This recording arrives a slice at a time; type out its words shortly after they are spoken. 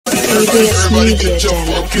ABS Media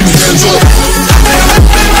Channel.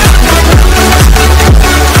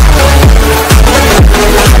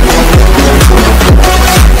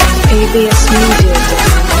 ABS Media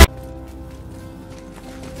Channel.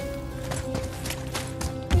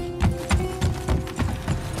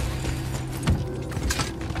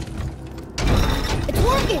 It's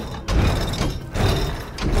working!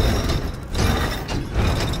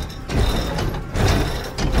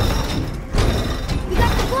 We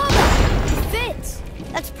got the glove out! It fits!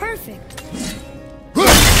 That's perfect!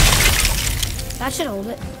 That should hold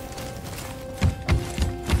it.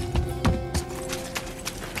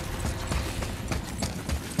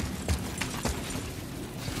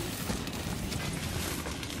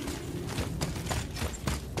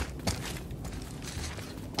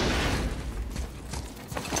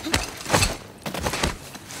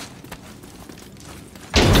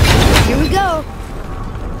 Here we go!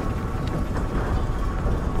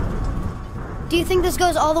 Do you think this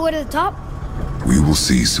goes all the way to the top? We will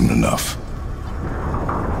see soon enough.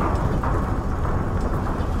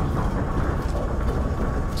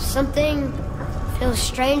 Something feels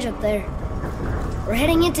strange up there. We're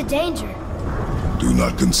heading into danger. Do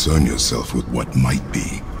not concern yourself with what might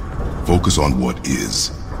be. Focus on what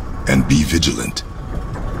is, and be vigilant.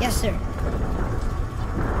 Yes, sir.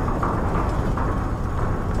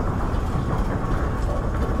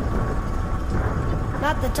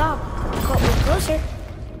 Not the top, but we're closer.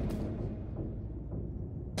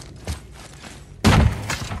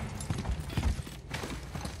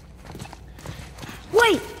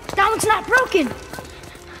 Wait! That one's not broken!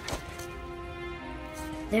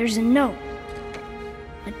 There's a note.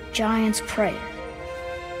 A giant's prayer.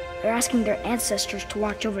 They're asking their ancestors to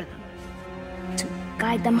watch over them. To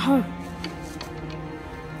guide them home.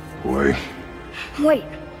 Boy, Wait.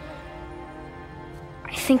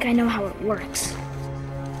 I think I know how it works.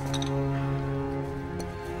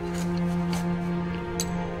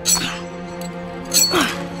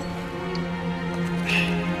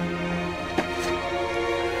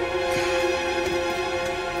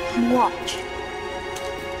 Watch.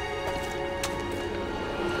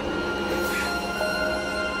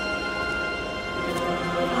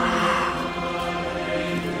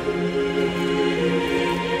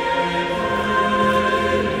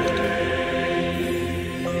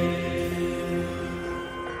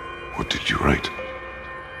 what did you write?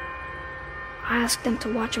 I asked them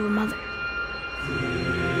to watch over Mother.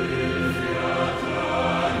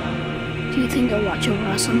 Do you think they'll watch over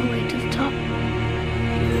us on the way to the top?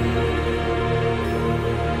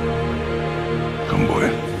 Come, boy.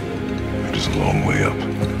 It is a long way up.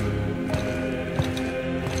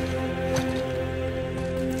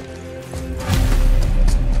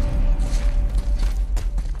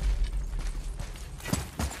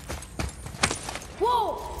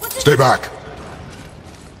 Whoa! What's Stay back!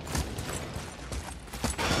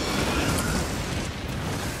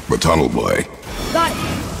 The tunnel, boy. Got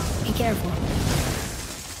it. Be careful.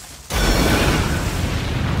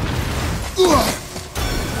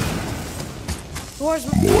 Doors.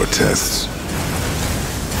 More tests.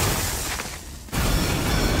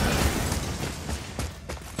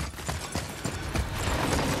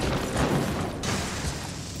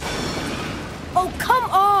 Oh, come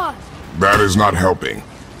on! That is not helping.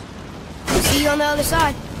 See you on the other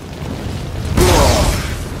side.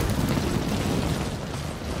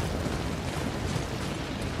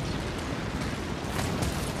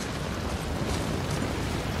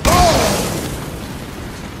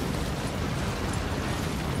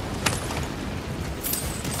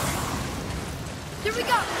 Here we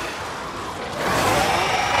go!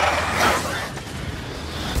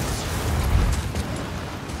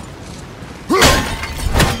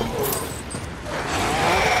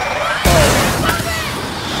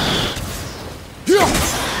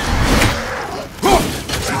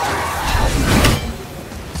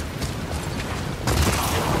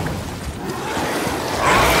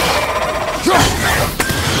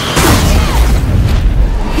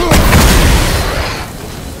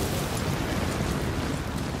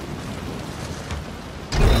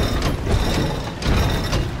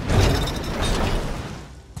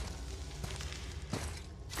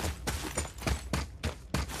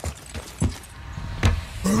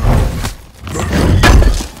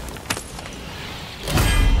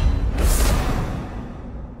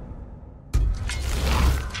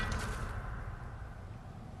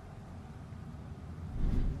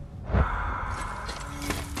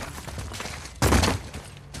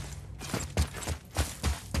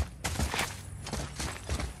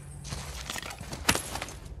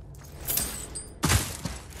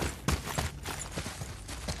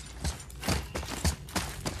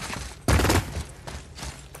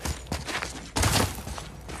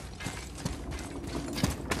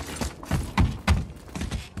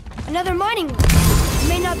 Another mining one. It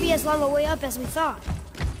may not be as long a way up as we thought.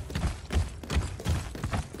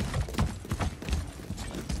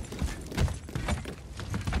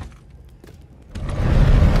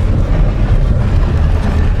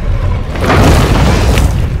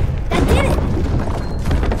 That did it!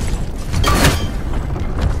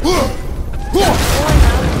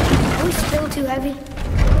 Are we still too heavy?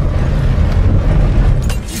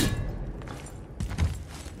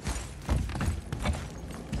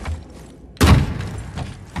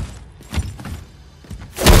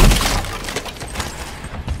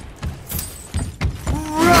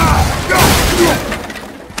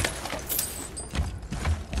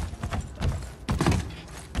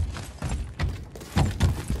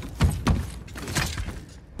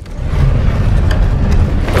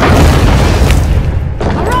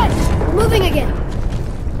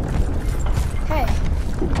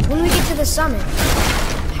 Summit.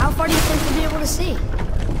 How far do you think we'll be able to see?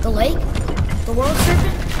 The lake? The world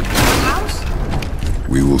serpent? The house?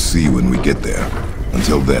 We will see when we get there.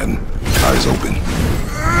 Until then, eyes open.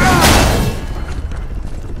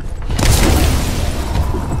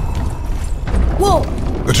 Whoa!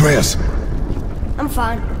 Atreus! I'm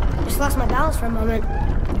fine. Just lost my balance for a moment.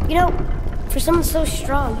 You know, for someone so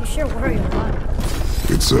strong, you sure worry a lot.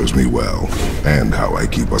 It serves me well, and how I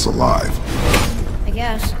keep us alive. I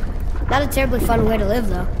guess. Not a terribly fun way to live,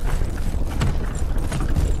 though.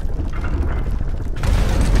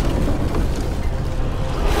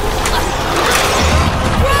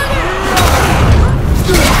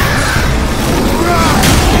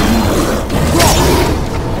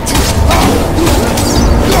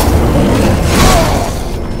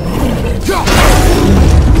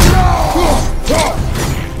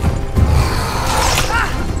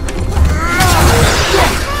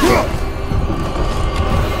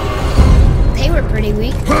 Pretty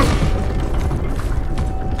weak.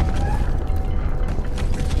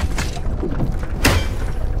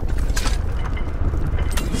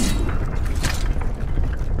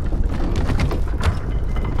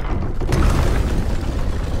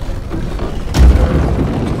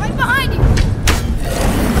 Right behind you!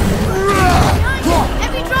 Behind you!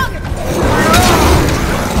 Heavy Draugr!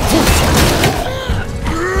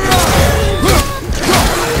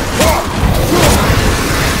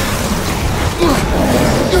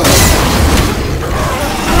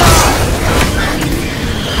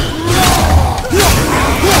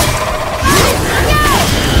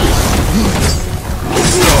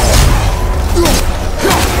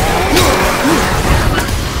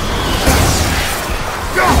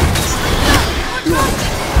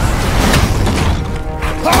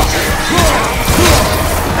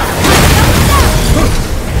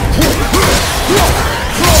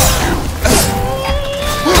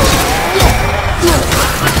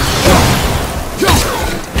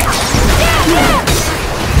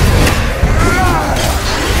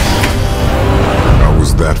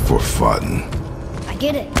 That for fun. I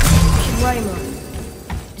get it. We should worry more.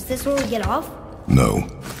 Is this where we get off? No,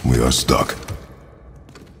 we are stuck.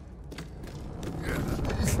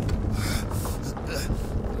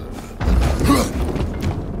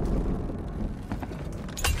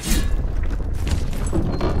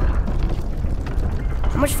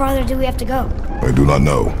 How much farther do we have to go? I do not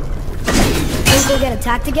know. Think we'll get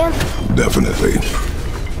attacked again? Definitely.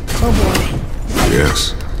 Oh boy.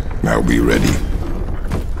 Yes. Now be ready.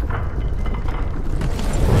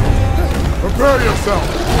 Prepare yourself!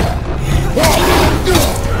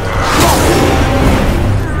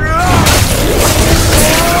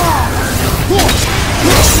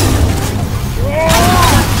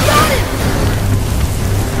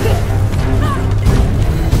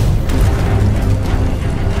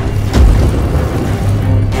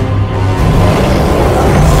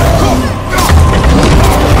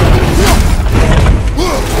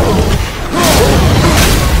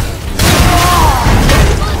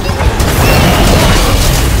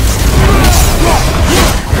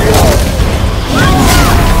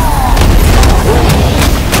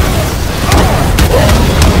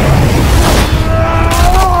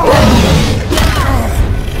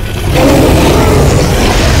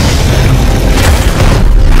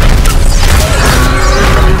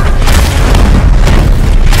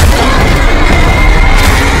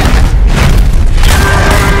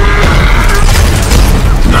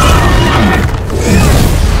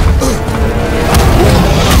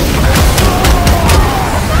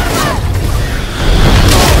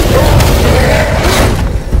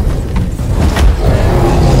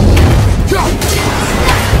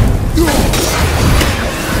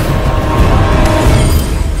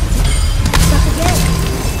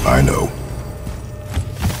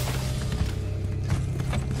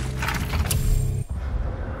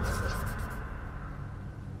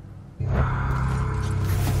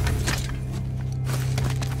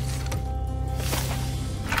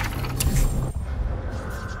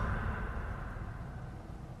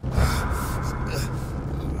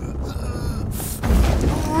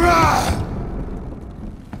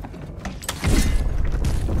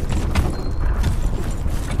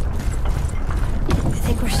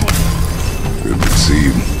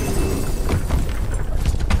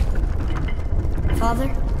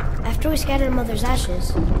 scatter Mother's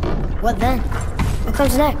ashes, what then? What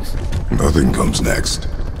comes next? Nothing comes next.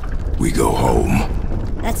 We go home.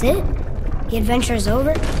 That's it? The adventure is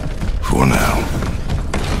over? For now.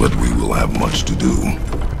 But we will have much to do.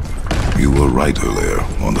 You were right earlier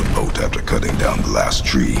on the boat after cutting down the last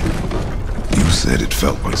tree. You said it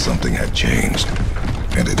felt like something had changed.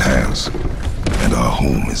 And it has. And our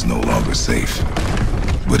home is no longer safe.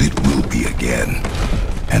 But it will be again.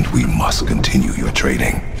 And we must continue your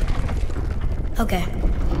training. Okay.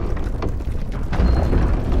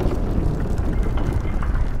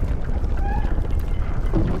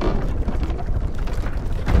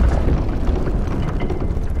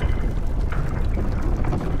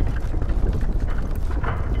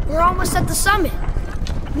 We're almost at the summit.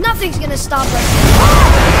 Nothing's gonna stop us.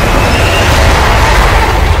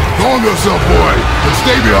 Calm yourself, boy, and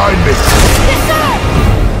stay behind me. Yes, sir!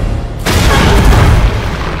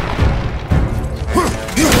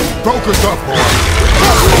 Focus up, boy.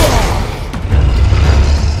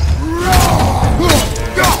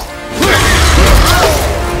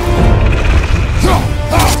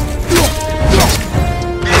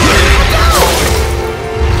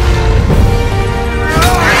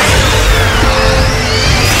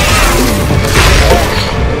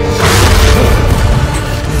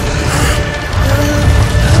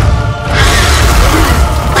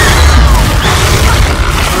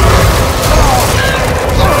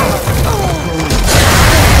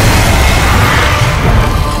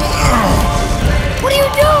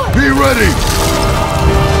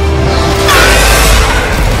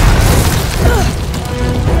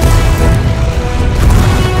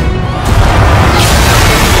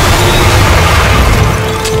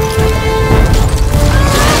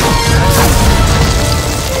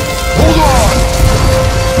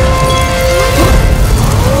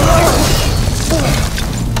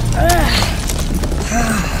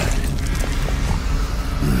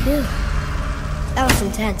 That was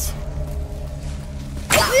intense.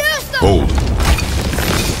 Hold.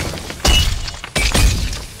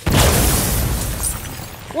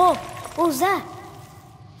 Whoa, what was that?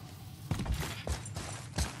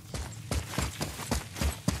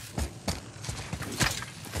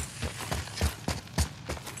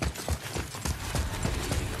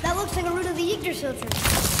 That looks like a root of the Yggdrasil tree.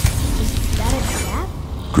 Is that a trap?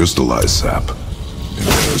 Crystallized sap. And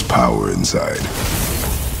there's power inside.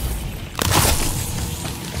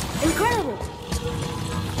 Incredible!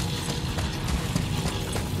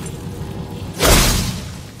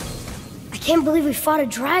 I can't believe we fought a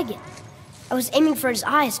dragon. I was aiming for his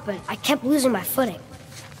eyes, but I kept losing my footing.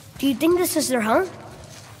 Do you think this is their home?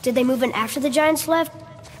 Did they move in after the giants left?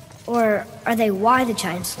 Or are they why the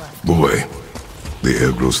giants left? Boy, the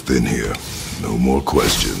air grows thin here. No more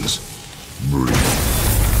questions. Breathe.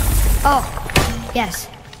 Oh, yes.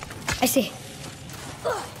 I see.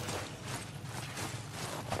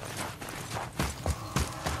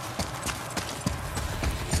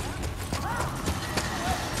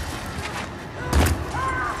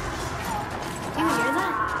 Do you hear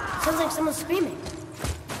that? Sounds like someone screaming.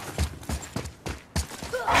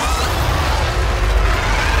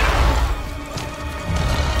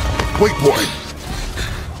 Wait, boy.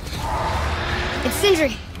 It's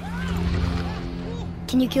Sindri.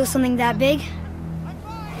 Can you kill something that big?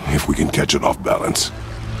 If we can catch it off balance.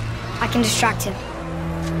 I can distract him.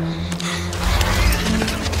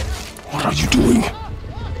 What are you doing?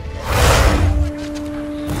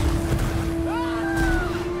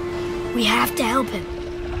 We have to help him.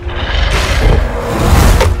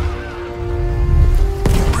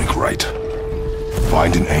 Break right.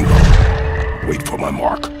 Find an angle. Wait for my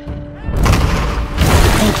mark.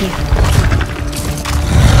 Thank you.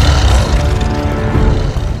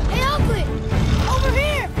 Hey, Ugly! Over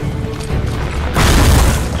here!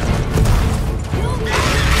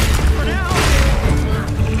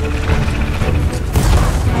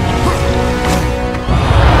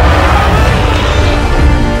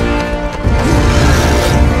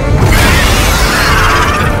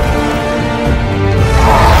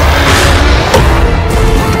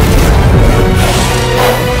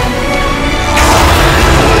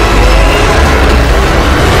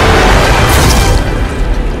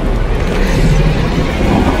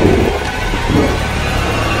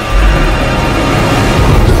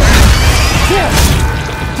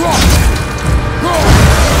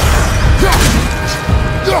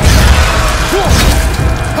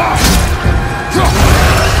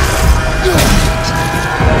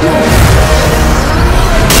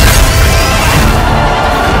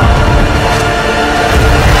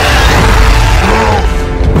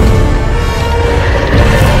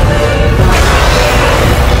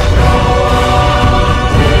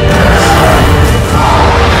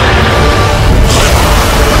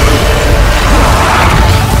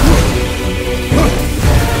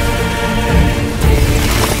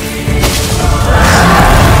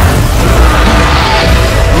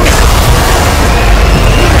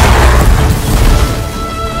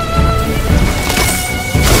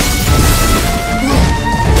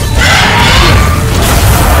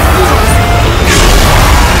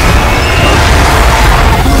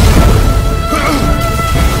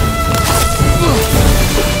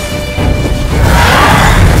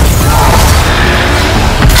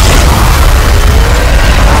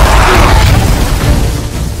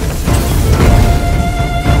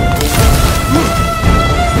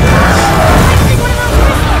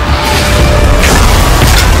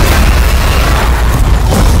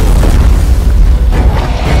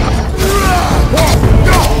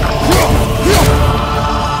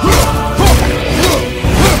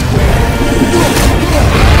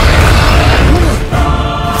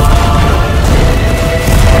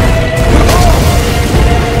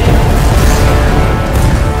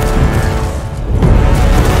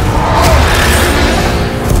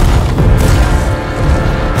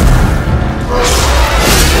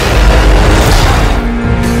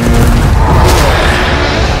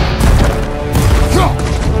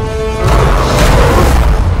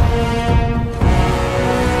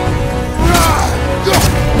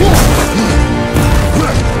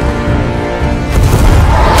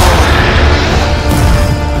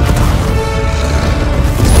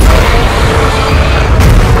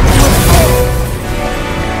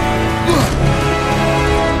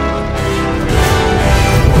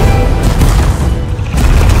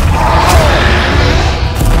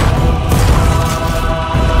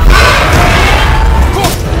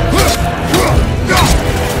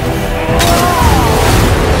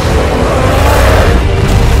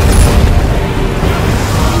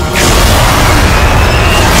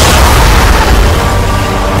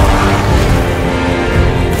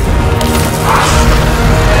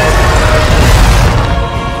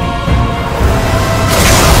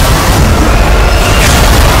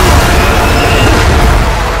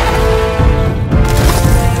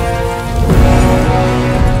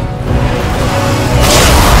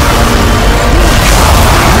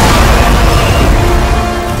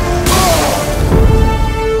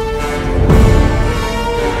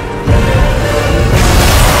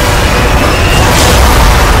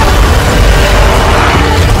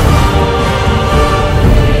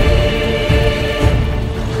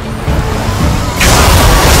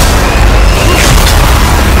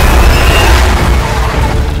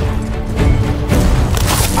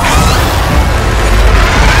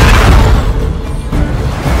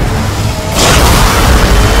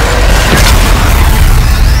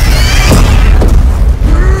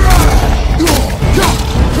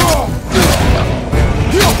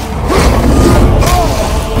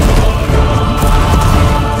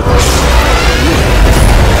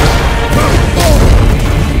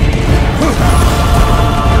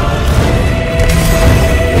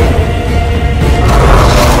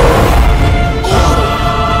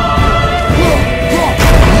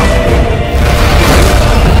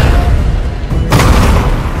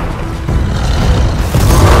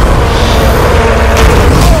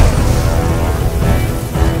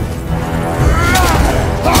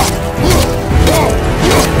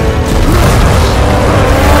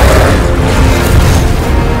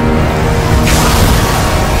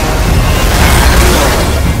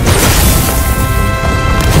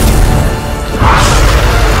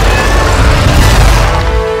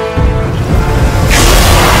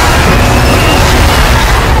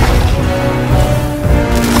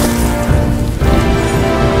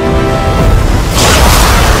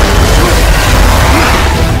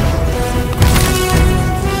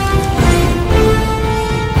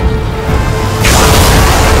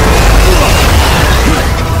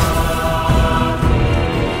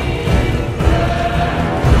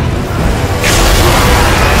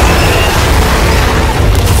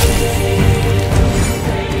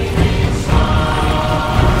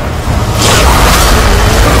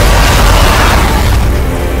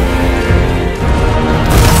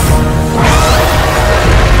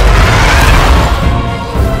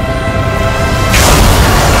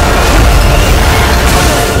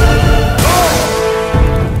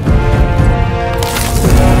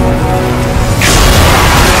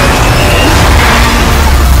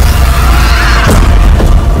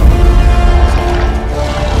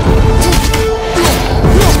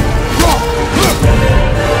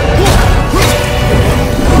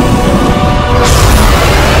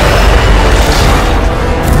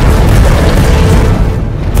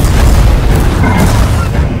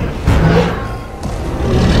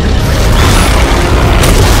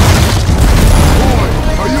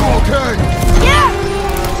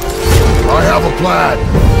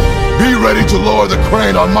 to lower the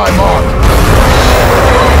crane on my mark.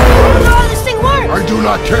 Oh, this thing works! I do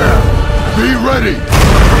not care. Be ready.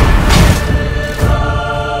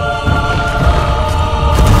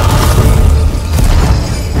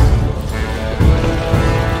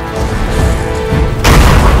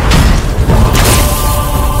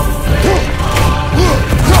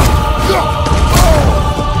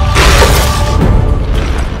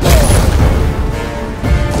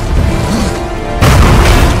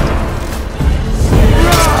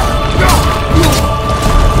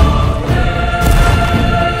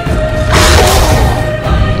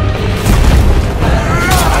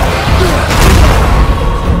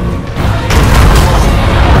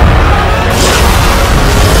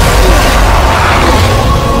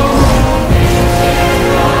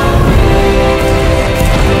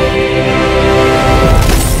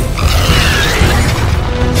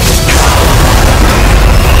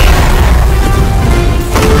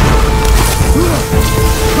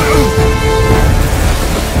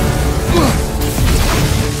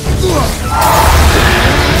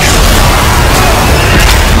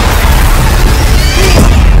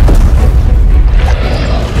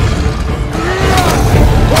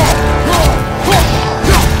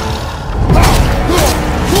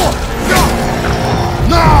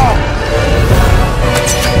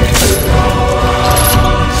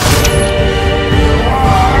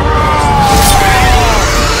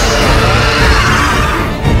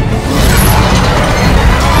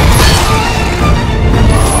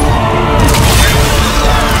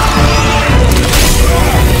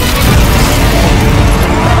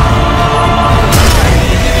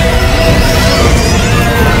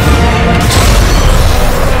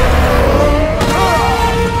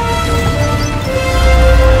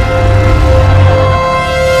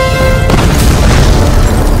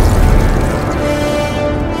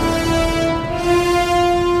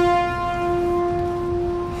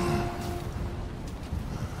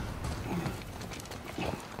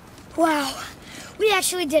 Wow, we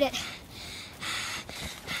actually did it.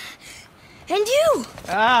 And you!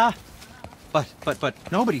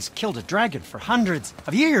 But nobody's killed a dragon for hundreds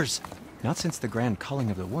of years. Not since the grand culling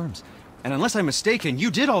of the worms. And unless I'm mistaken, you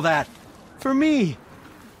did all that for me.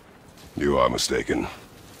 You are mistaken.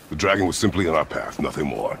 The dragon was simply in our path, nothing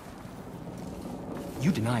more.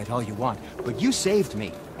 You deny it all you want, but you saved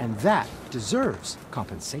me, and that deserves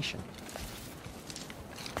compensation.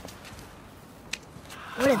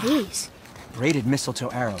 What are these? Braided mistletoe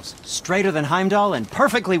arrows, straighter than Heimdall and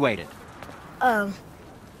perfectly weighted. Oh.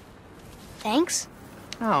 Thanks?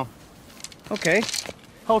 Oh. Okay.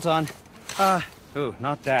 Hold on. Ooh,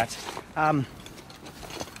 not that. Have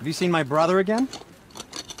you seen my brother again?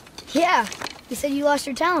 Yeah, you said you lost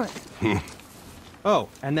your talent. Oh,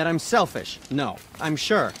 and that I'm selfish? No, I'm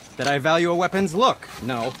sure. That I value a weapon's look?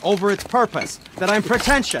 No, over its purpose. That I'm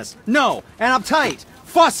pretentious? No, and uptight.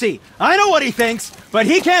 Fussy! I know what he thinks, but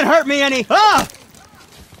he can't hurt me any— Ah!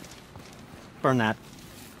 Burn that.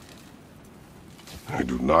 I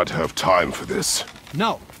do not have time for this.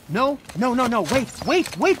 No. Wait.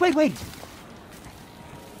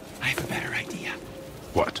 I have a better idea.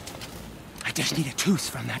 What? I just need a tooth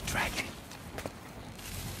from that dragon.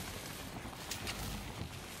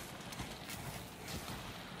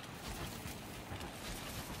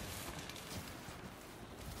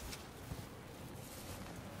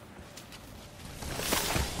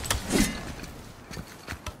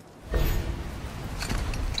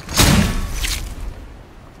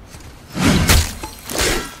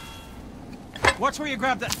 Watch where you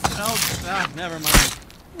grab that. Oh, never mind.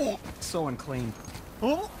 Oh, so unclean.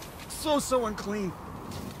 Oh, so unclean.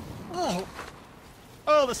 Oh,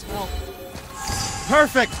 the smell.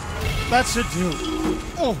 Perfect. That should do.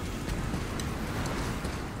 Oh.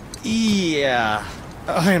 Yeah.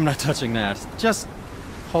 I am not touching that. Just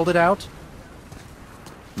hold it out.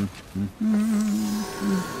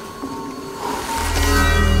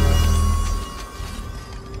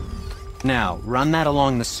 Now, run that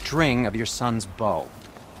along the string of your son's bow.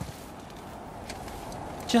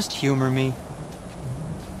 Just humor me.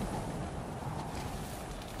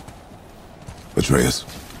 Atreus,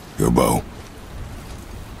 your bow.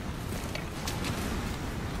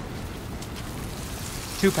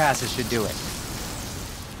 Two passes should do it.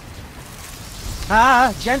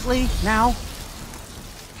 Gently, now.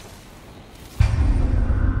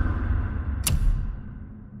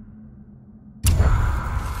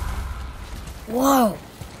 Whoa.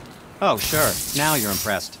 Oh, sure. Now you're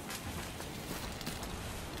impressed.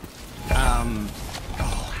 How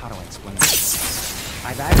do I explain this?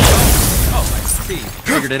 I've actually... Oh, I see.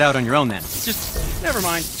 Figured it out on your own then. Just, never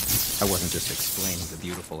mind. I wasn't just explaining the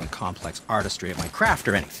beautiful and complex artistry of my craft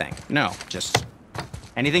or anything. No, just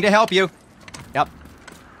anything to help you. Yep.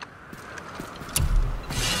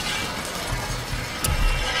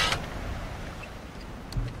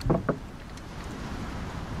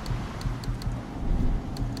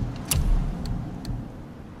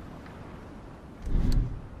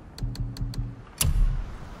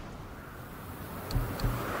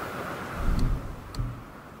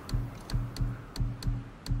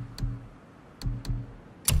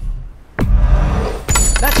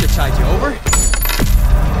 That should tide you over.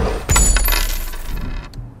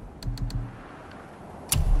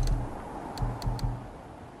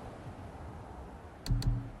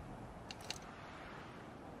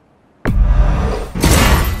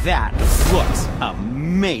 That looks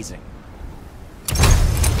amazing.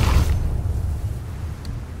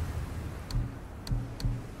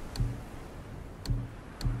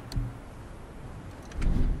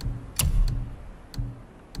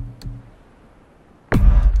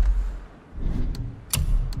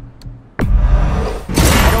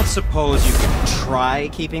 Suppose you could try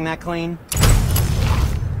keeping that clean?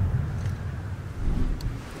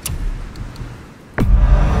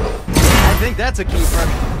 I think that's a keeper.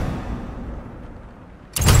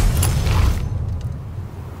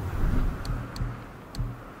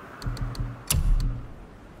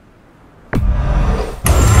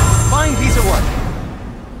 Fine piece of work,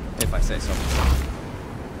 if I say so myself.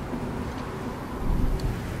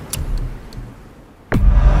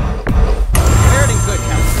 Fared in good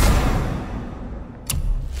health.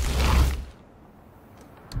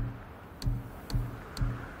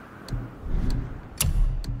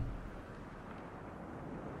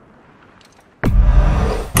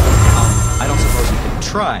 I don't suppose you could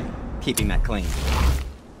try keeping that clean.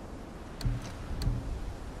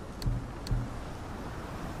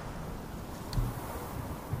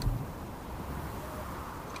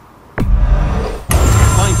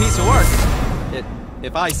 Fine piece of work,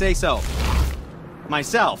 if I say so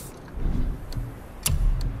myself.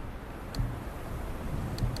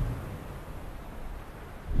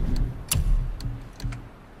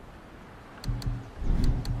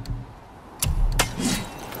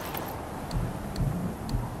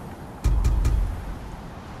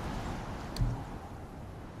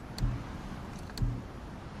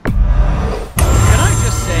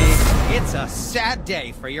 It's a sad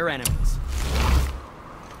day for your enemies.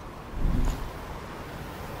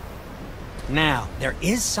 Now, there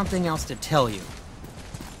is something else to tell you.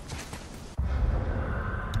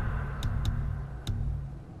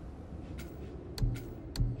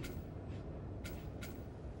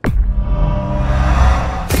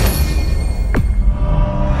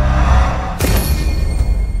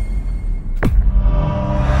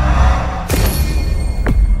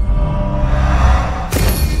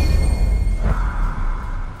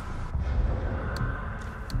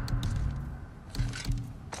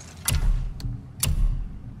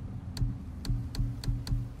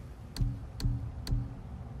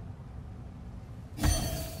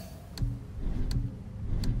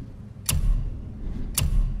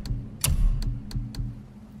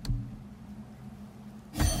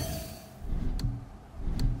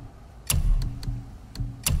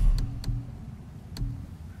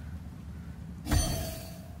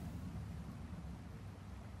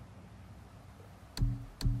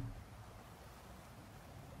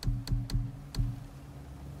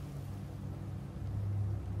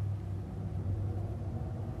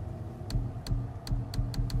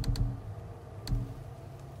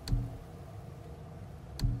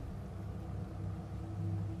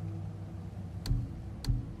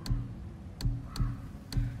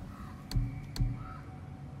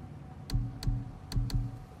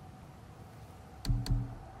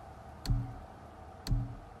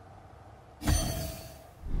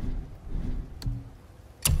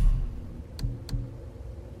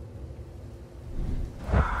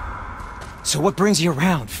 So what brings you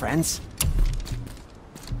around, friends?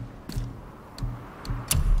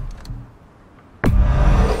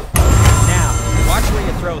 Now, watch where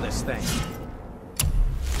you throw this thing.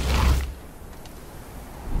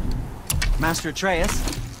 Master Atreus,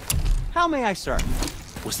 how may I serve?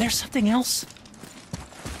 Was there something else?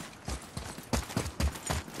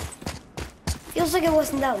 Feels like it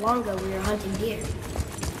wasn't that long ago we were hunting deer.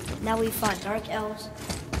 Now we fought dark elves,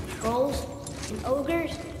 trolls, and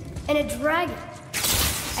ogres, and a dragon.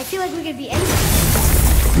 I feel like we could be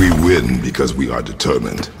anything. We win because we are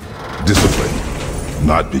determined, disciplined,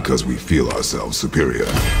 not because we feel ourselves superior.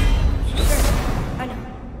 Sure, I know.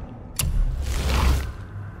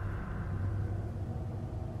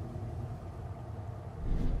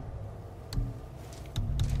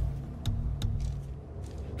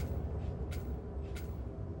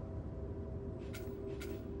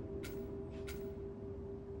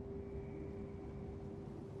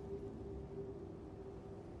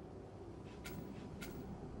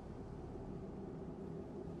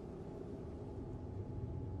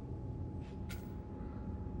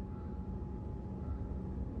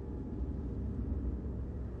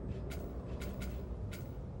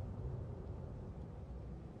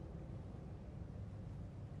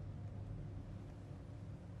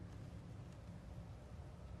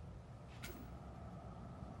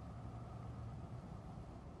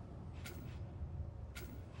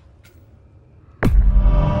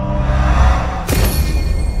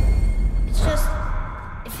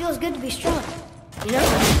 be strong, you know?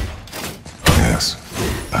 Yes,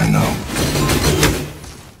 I know.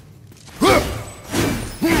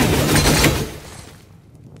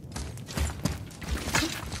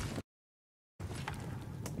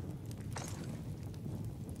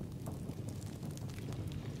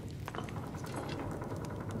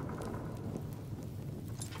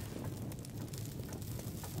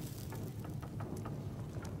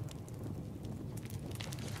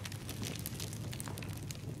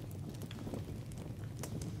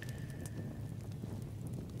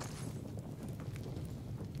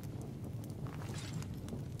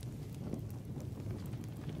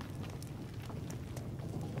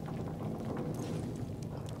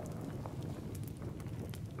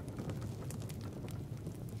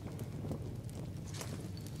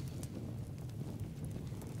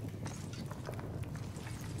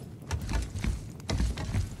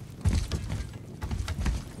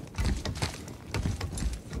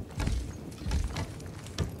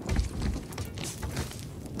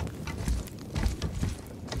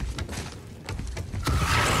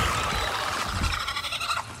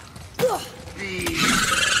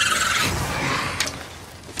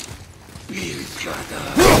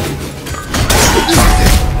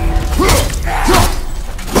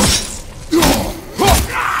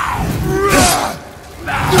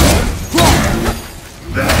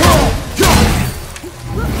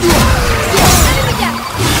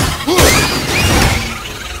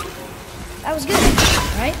 That was good,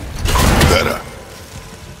 right? Better.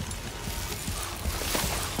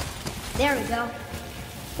 There we go.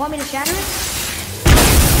 Want me to shatter it?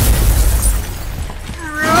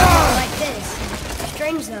 Like this.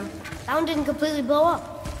 Strange though. That one didn't completely blow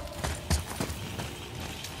up.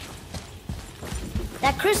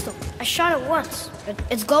 That crystal, I shot it once, but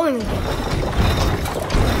it's glowing again.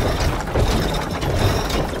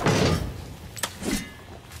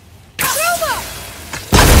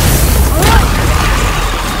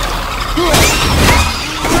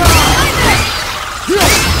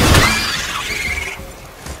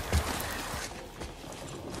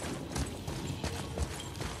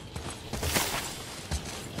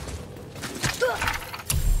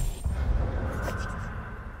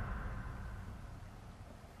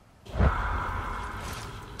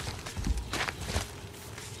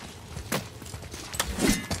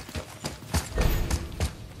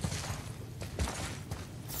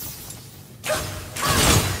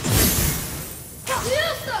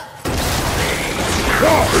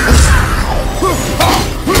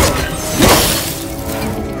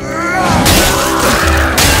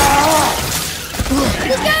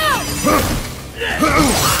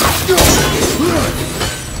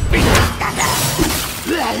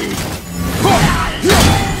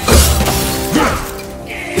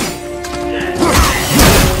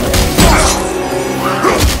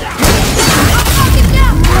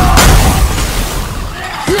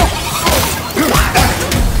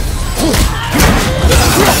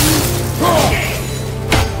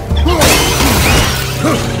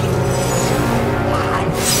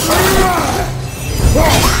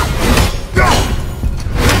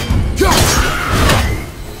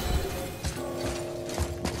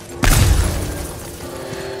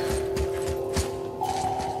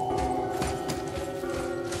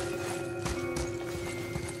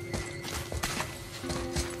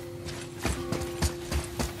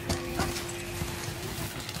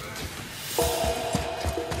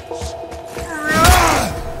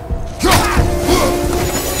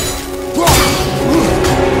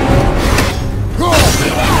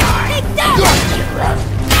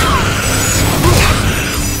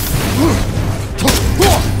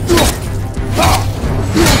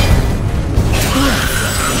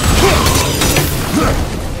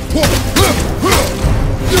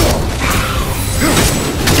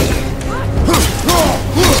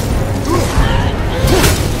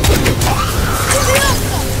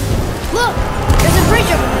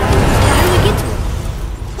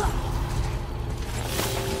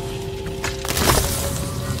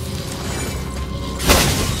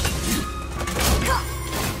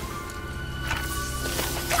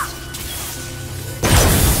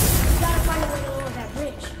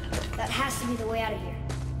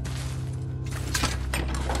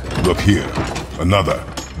 Look here. Another.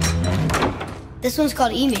 This one's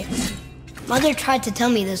called Ymir. Mother tried to tell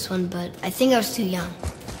me this one, but I think I was too young.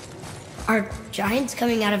 Are giants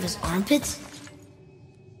coming out of his armpits?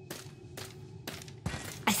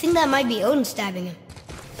 I think that might be Odin stabbing him.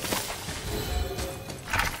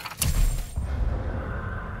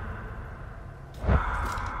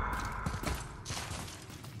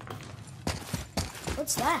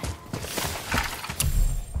 What's that?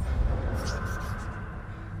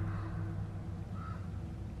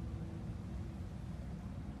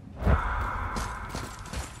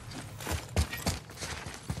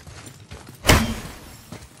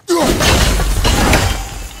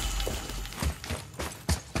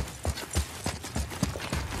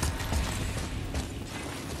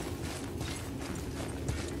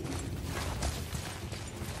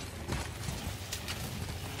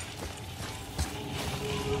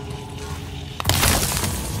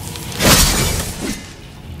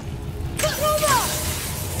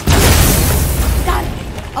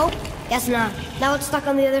 Guess not. Now it's stuck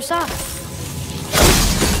on the other side.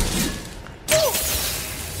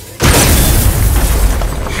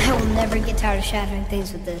 I will never get tired of shattering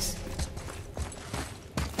things with this.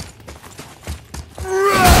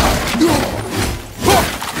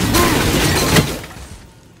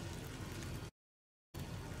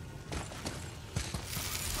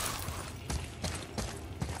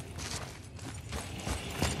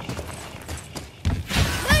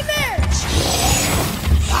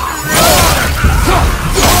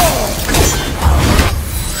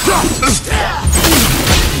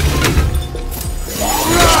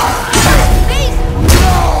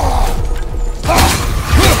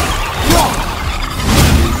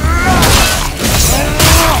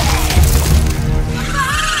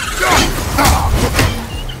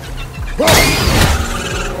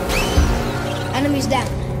 Enemies down.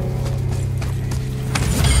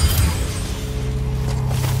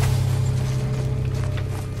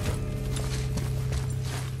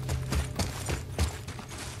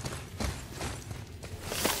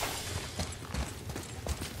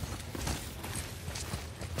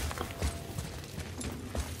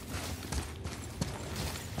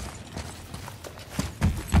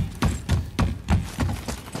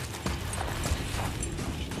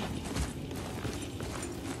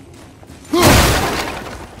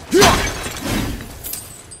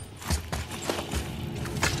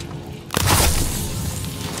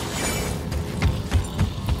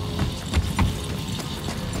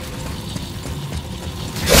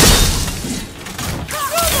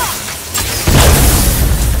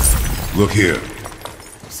 Look here.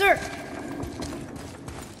 Sir!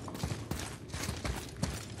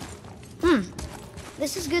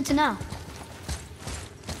 This is good to know.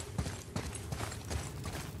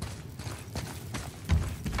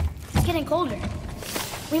 It's getting colder.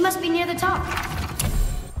 We must be near the top.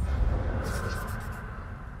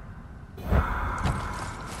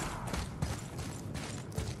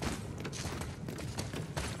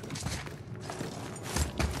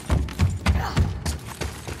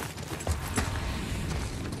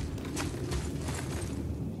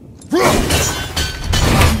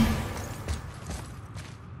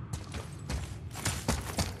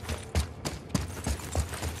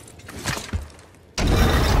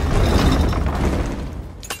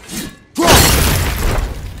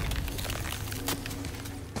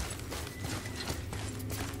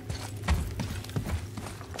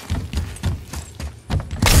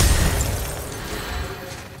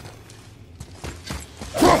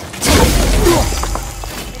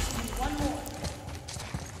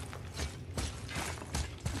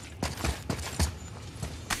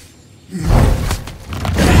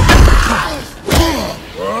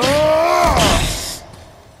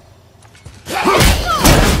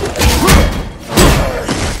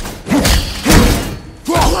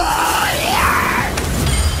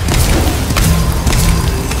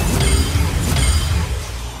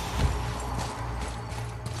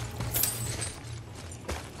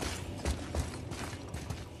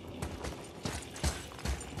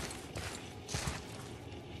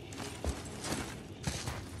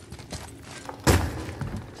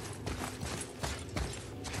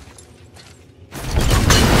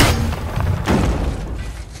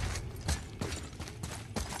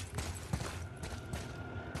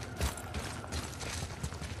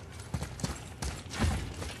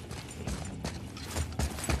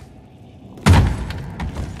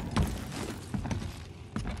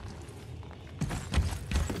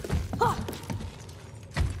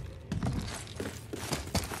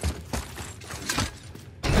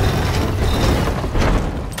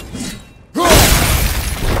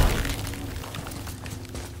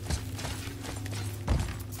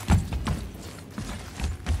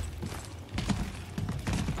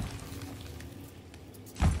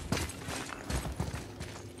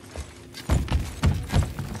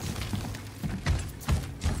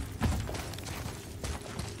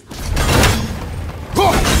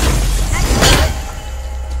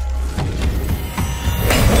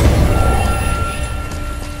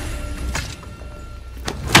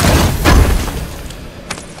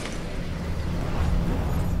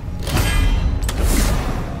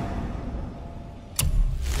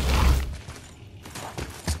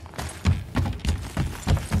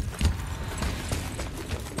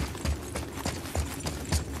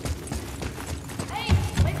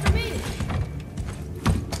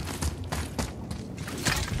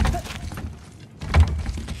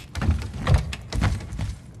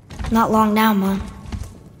 Not long now, Mom.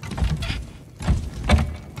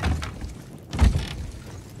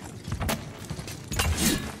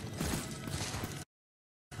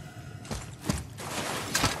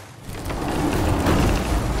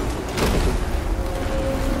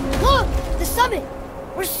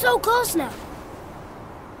 so close now.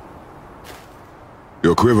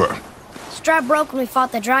 Your quiver. Strap broke when we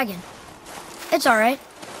fought the dragon. It's alright.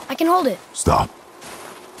 I can hold it. Stop.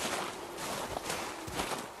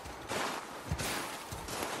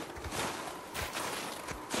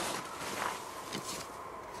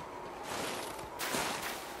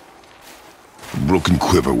 A broken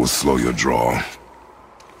quiver will slow your draw.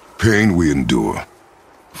 Pain we endure.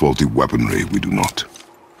 Faulty weaponry we do not.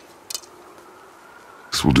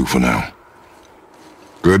 This will do for now.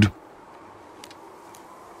 Good?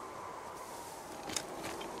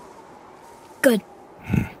 Good.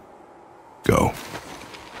 Go.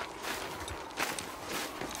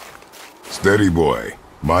 Steady, boy.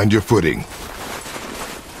 Mind your footing.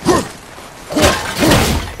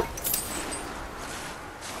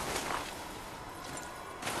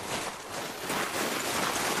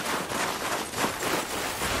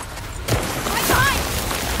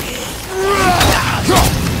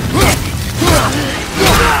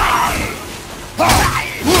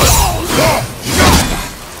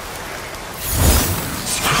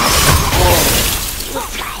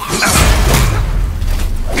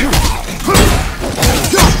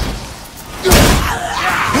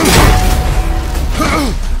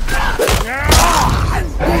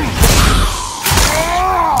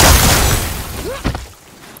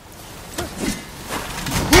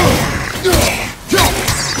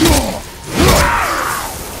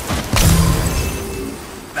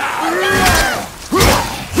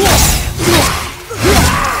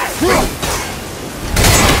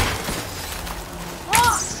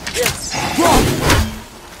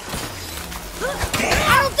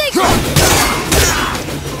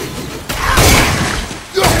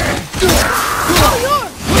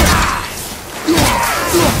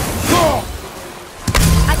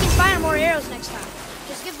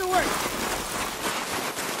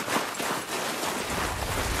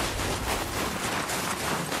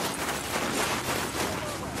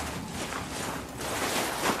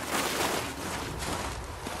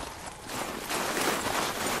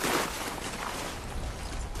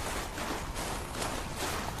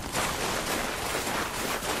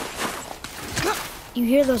 You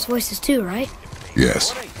hear those voices too, right?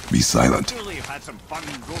 Yes. Be silent. Surely you've had some fun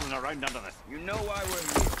rolling around under this. You know why we're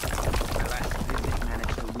here. My last visit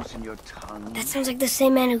managed to loosen your tongue. That sounds like the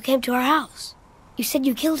same man who came to our house. You said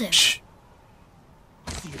you killed him. Shh.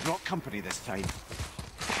 You brought company this time.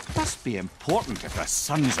 Must be important if the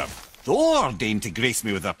sons of Thor deign to grace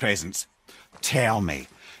me with their presence. Tell me,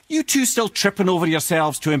 you two still tripping over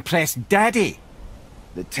yourselves to impress Daddy?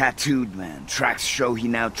 The tattooed man. Tracks show he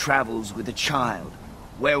now travels with a child.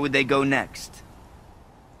 Where would they go next?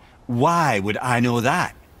 Why would I know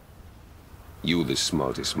that? You're the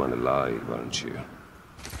smartest man alive, aren't you?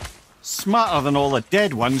 Smarter than all the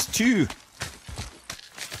dead ones, too.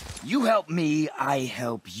 You help me, I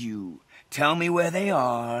help you. Tell me where they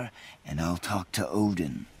are, and I'll talk to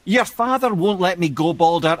Odin. Your father won't let me go,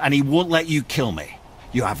 Baldur, and he won't let you kill me.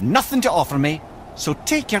 You have nothing to offer me, so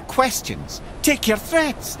take your questions, take your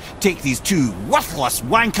threats, take these two worthless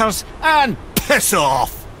wankers, and piss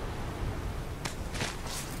off!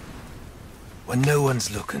 When no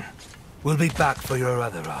one's looking, we'll be back for your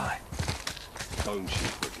other eye. Don't you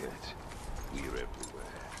forget, we're everywhere.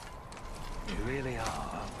 We really are,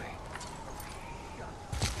 aren't we?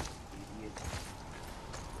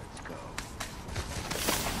 Let's go.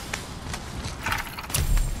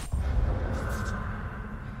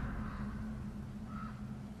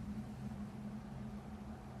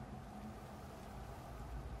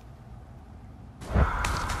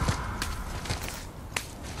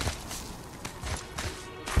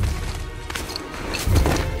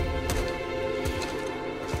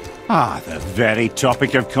 Ah, the very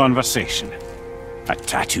topic of conversation. A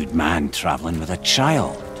tattooed man traveling with a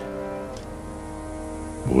child.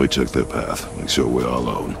 We check their path. Make sure we're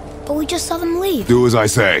alone. But we just saw them leave. Do as I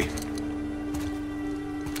say.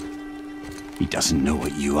 He doesn't know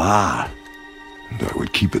what you are. And I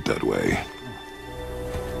would keep it that way.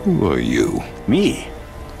 Who are you? Me?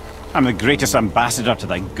 I'm the greatest ambassador to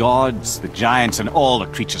the gods, the giants, and all the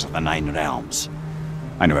creatures of the Nine Realms.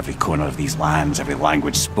 I know every corner of these lands, every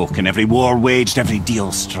language spoken, every war waged, every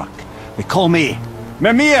deal struck. They call me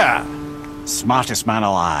Mimir, smartest man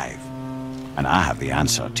alive. And I have the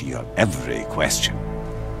answer to your every question.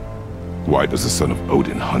 Why does the son of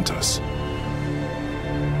Odin hunt us?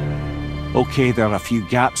 Okay, there are a few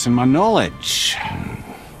gaps in my knowledge.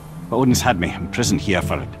 But Odin's had me imprisoned here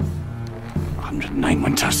for 109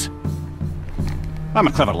 winters. I'm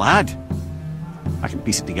a clever lad. I can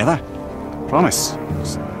piece it together. Promise.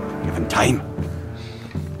 Just given time.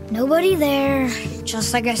 Nobody there,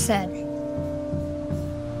 just like I said.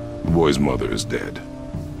 The boy's mother is dead.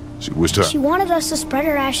 She wished her... She wanted us to spread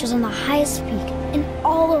her ashes on the highest peak in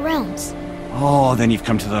all the realms. Oh, then you've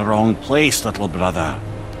come to the wrong place, little brother.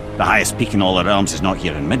 The highest peak in all the realms is not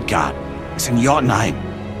here in Midgard. It's in Jotunheim,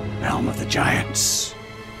 realm of the giants.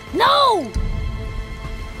 No!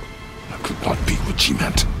 That could not be what she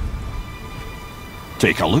meant.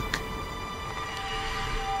 Take a look.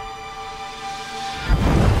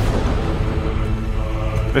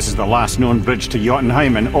 This is the last known bridge to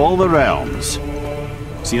Jotunheim in all the realms.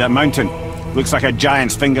 See that mountain? Looks like a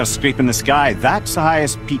giant's finger scraping the sky. That's the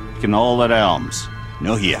highest peak in all the realms.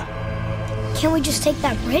 No here. Can't we just take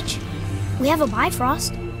that bridge? We have a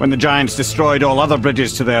Bifrost. When the giants destroyed all other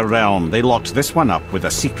bridges to their realm, they locked this one up with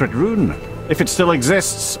a secret rune. If it still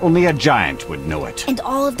exists, only a giant would know it. And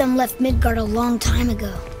all of them left Midgard a long time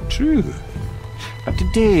ago. True. But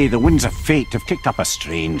today, the winds of fate have kicked up a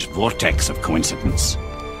strange vortex of coincidence.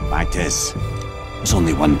 Fact is, there's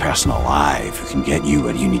only one person alive who can get you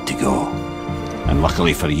where you need to go. And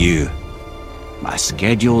luckily for you, my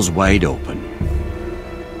schedule's wide open.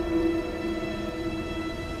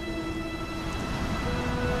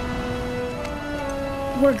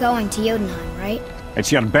 We're going to Jotunheim, right?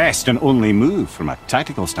 It's your best and only move from a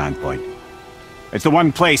tactical standpoint. It's the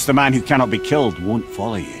one place the man who cannot be killed won't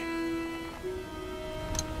follow you.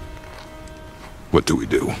 What do we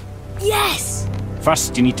do? Yes!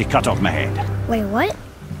 First, you need to cut off my head. Wait, what?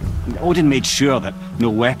 Odin made sure that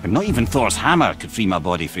no weapon, not even Thor's hammer, could free my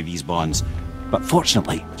body from these bonds. But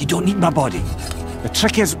fortunately, you don't need my body. The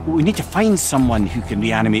trick is, we need to find someone who can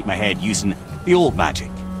reanimate my head using the old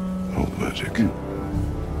magic. Old magic?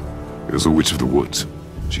 There's a witch of the woods.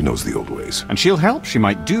 She knows the old ways. And she'll help. She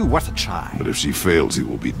might do worth a try. But if she fails, he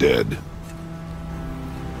will be dead.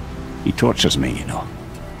 He tortures me, you know.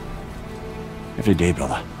 Every day,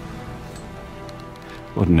 brother.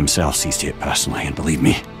 Odin himself sees to it personally, and believe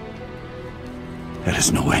me, there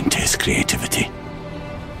is no end to his creativity.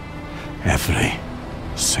 Every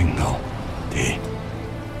single day.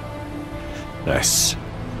 This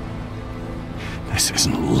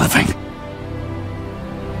isn't living.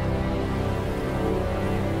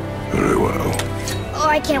 Very well. Oh,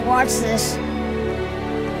 I can't watch this.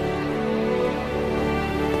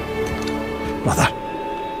 Brother,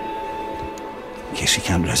 in case you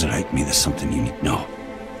can't resurrect me, there's something you need to know.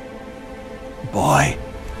 Boy,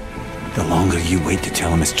 the longer you wait to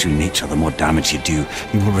tell him his true nature, the more damage you do.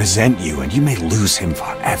 He will resent you, and you may lose him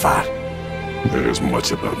forever. There is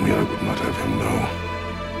much about me I would not have him know.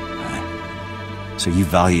 So you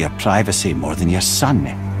value your privacy more than your son?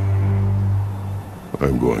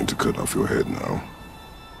 I'm going to cut off your head now.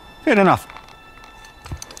 Fair enough.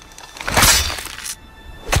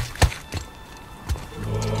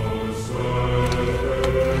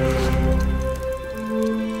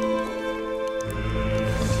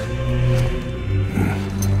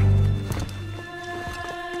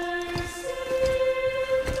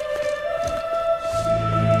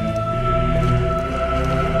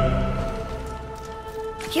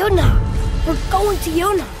 Jotunheim! We're going to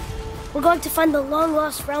Jotunheim! We're going to find the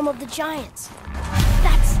long-lost realm of the giants.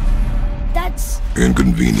 That's...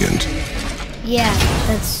 Inconvenient. Yeah,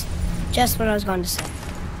 that's just what I was going to say.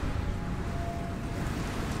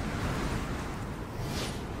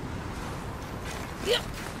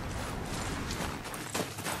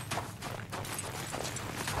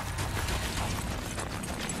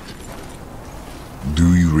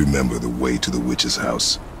 Do you remember the way to the witch's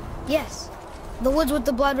house? Yes. The woods with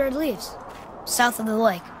the blood-red leaves. South of the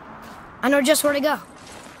lake. I know just where to go.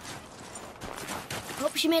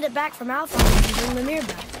 Hope she made it back from Alfheim and bring the mirror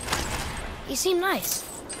back. He seemed nice.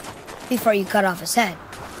 Before you cut off his head.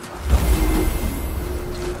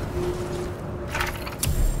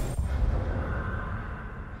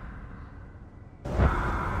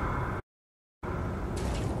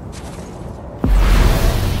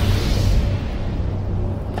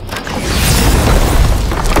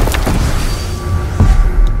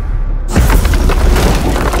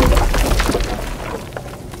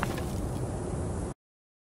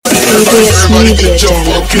 Previous media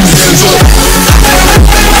channel.